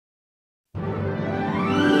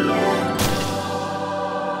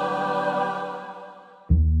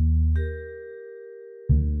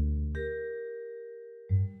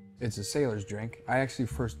It's a sailor's drink. I actually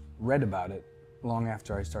first read about it long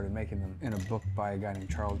after I started making them in a book by a guy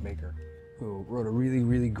named Charles Baker, who wrote a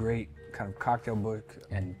really great kind of cocktail book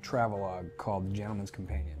and travelogue called The Gentleman's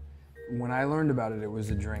Companion. When I learned about it, it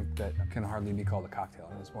was a drink that can hardly be called a cocktail,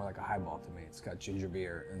 and it's more like a highball to me. It's got ginger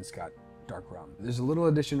beer and it's got dark rum. There's a little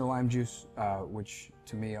addition of lime juice, which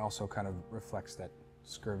to me also kind of reflects that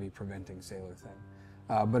scurvy preventing sailor thing.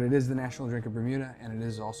 But it is the national drink of Bermuda, and it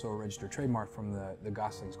is also a registered trademark from the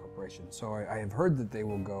Goslings Corporation. So I have heard that they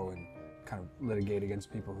will go and kind of litigate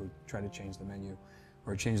against people who try to change the menu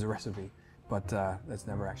or change the recipe, but that's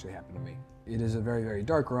never actually happened to me. It is a very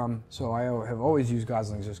dark rum, so I have always used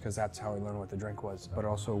Goslings just because that's how I learned what the drink was. But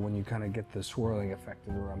also when you kind of get the swirling effect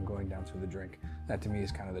of the rum going down through the drink, that to me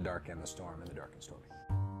is kind of the Dark N the Storm and the Dark N Stormy.